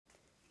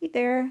Hey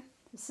there,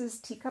 this is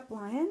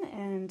TeacupLion,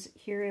 and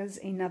here is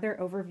another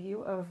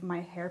overview of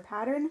my hair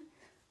pattern.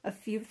 A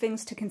few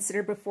things to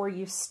consider before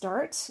you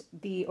start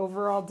the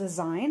overall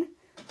design.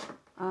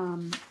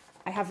 I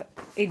have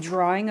a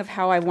drawing of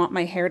how I want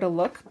my hair to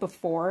look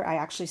before I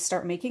actually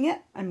start making it.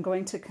 I'm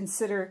going to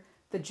consider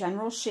the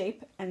general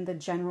shape and the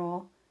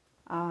general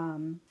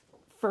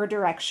fur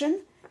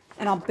direction,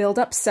 and I'll build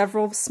up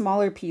several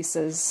smaller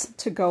pieces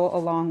to go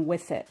along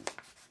with it.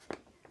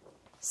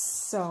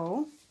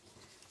 So,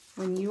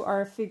 when you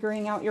are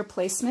figuring out your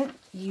placement,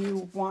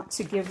 you want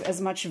to give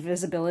as much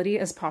visibility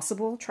as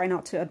possible. Try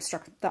not to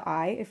obstruct the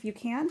eye if you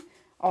can.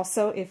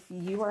 Also, if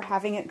you are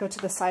having it go to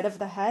the side of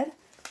the head,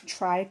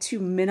 try to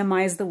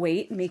minimize the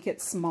weight, make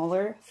it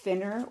smaller,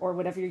 thinner, or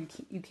whatever you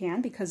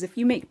can, because if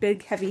you make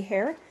big, heavy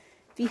hair,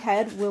 the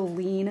head will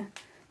lean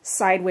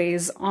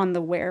sideways on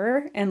the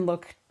wearer and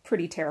look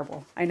pretty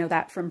terrible. I know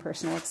that from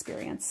personal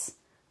experience.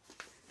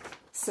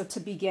 So to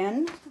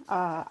begin,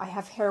 I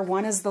have hair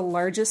 1 as the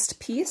largest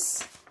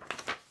piece.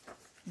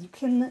 You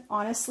can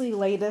honestly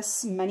lay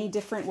this many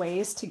different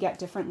ways to get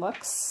different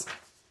looks,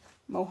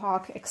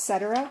 mohawk,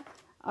 etc.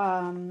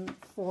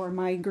 For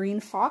my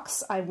green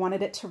fox, I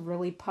wanted it to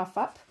really puff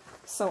up,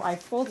 so I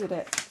folded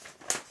it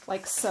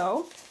like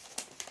so,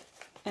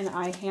 and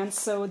I hand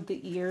sewed the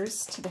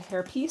ears to the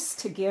hairpiece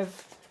to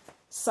give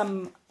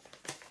some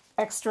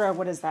extra,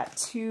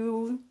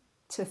 2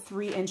 to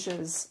 3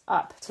 inches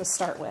up to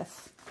start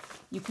with.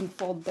 You can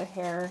fold the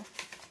hair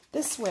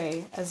this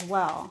way as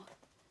well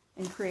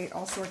and create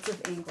all sorts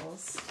of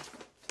angles.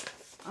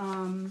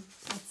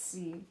 Let's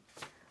see.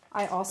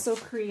 I also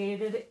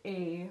created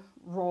a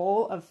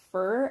roll of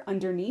fur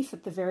underneath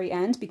at the very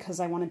end because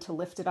I wanted to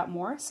lift it up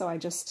more. So I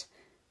just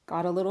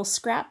got a little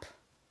scrap,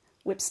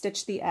 whip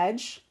stitched the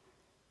edge,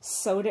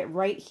 sewed it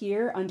right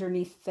here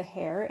underneath the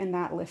hair, and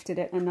that lifted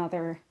it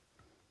another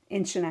 1.5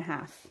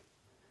 inches.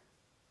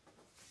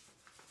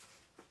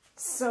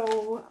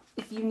 So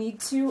if you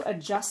need to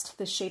adjust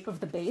the shape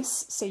of the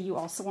base, say you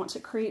also want to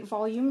create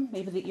volume,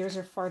 maybe the ears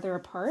are farther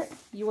apart,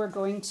 you are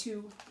going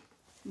to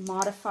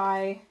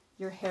modify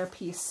your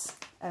hairpiece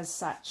as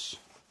such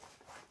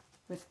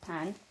with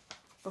pen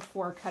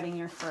before cutting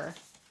your fur.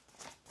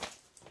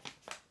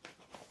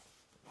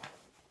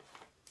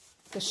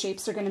 The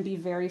shapes are going to be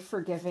very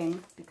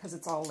forgiving because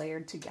it's all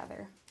layered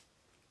together.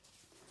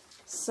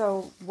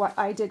 So what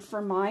I did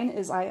for mine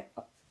is I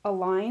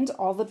aligned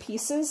all the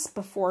pieces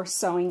before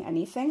sewing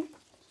anything.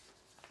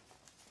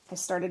 I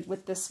started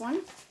with this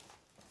one,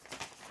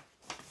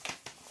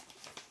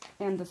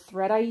 and the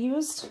thread I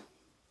used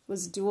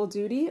was dual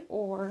duty,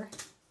 or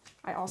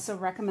I also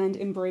recommend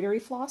embroidery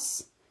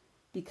floss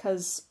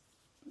because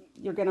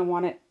you're going to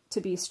want it to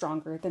be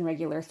stronger than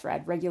regular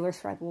thread. Regular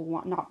thread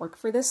will not work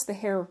for this. The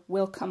hair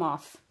will come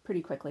off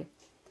pretty quickly.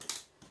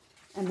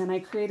 And then I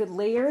created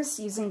layers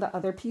using the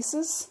other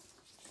pieces.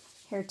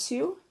 Hair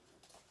 2.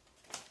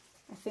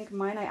 I think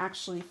mine I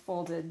actually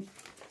folded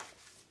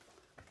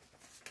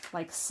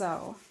like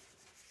so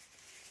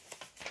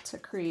to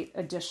create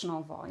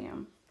additional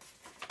volume.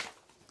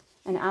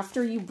 And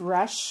after you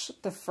brush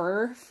the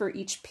fur for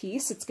each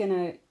piece, it's going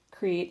to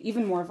create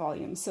even more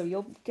volume. So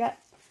you'll get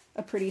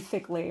a pretty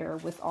thick layer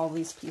with all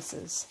these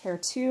pieces. Hair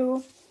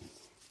 2,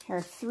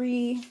 hair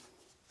 3,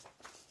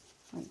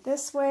 went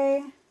this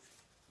way,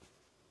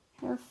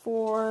 hair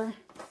 4.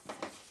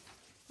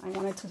 I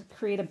wanted to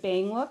create a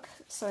bang look,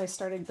 so I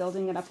started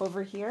building it up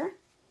over here.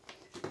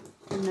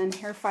 And then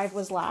hair 5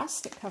 was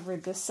last. It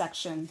covered this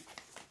section.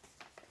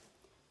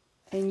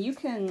 And you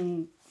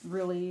can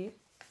really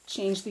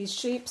change these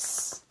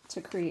shapes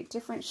to create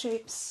different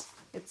shapes.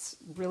 It's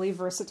really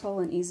versatile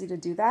and easy to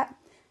do that.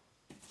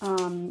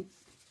 Then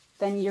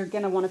you're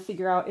going to want to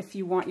figure out if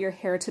you want your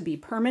hair to be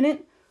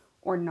permanent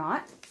or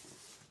not.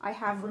 I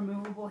have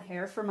removable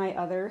hair for my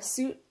other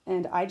suit,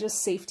 and I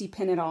just safety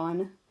pin it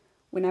on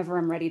whenever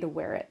I'm ready to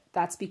wear it.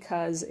 That's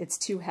because it's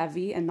too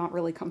heavy and not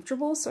really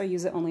comfortable, so I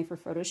use it only for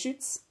photo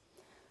shoots.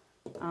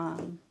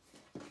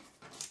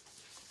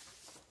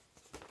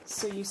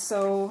 So you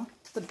sew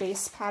the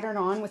base pattern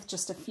on with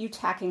just a few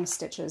tacking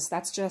stitches.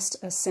 That's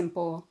just a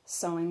simple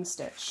sewing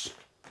stitch.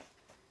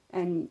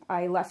 And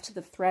I left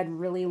the thread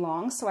really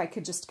long so I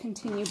could just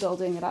continue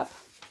building it up.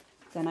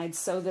 Then I'd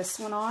sew this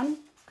one on,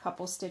 a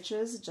couple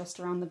stitches just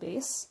around the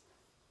base.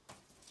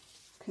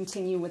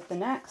 Continue with the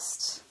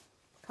next.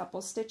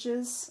 Couple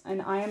stitches,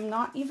 and I am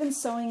not even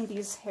sewing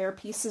these hair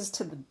pieces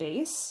to the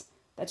base.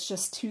 That's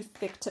just too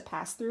thick to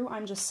pass through.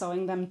 I'm just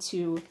sewing them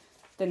to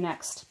the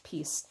next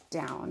piece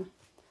down.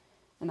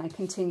 And I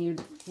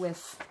continued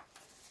with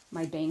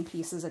my bang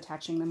pieces,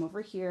 attaching them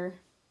over here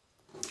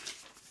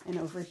and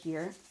over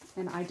here.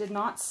 And I did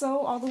not sew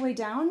all the way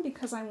down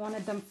because I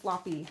wanted them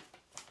floppy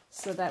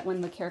so that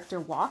when the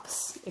character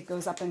walks, it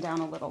goes up and down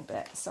a little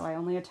bit. So I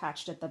only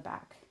attached at the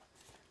back.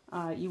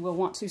 You will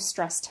want to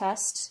stress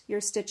test your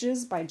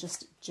stitches by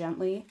just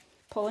gently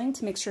pulling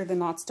to make sure the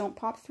knots don't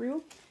pop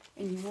through.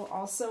 And you will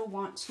also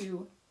want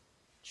to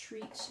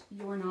treat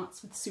your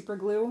knots with super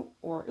glue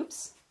or,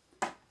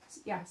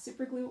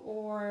 super glue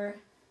or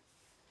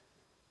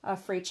a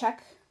fray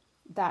check.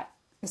 That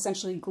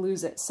essentially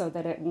glues it so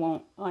that it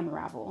won't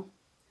unravel.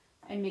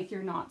 And make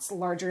your knots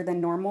larger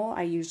than normal.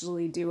 I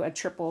usually do a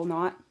triple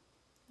knot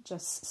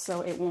just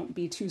so it won't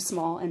be too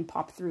small and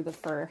pop through the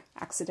fur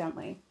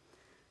accidentally.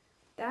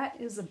 That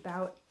is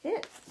about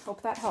it.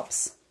 Hope that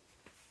helps.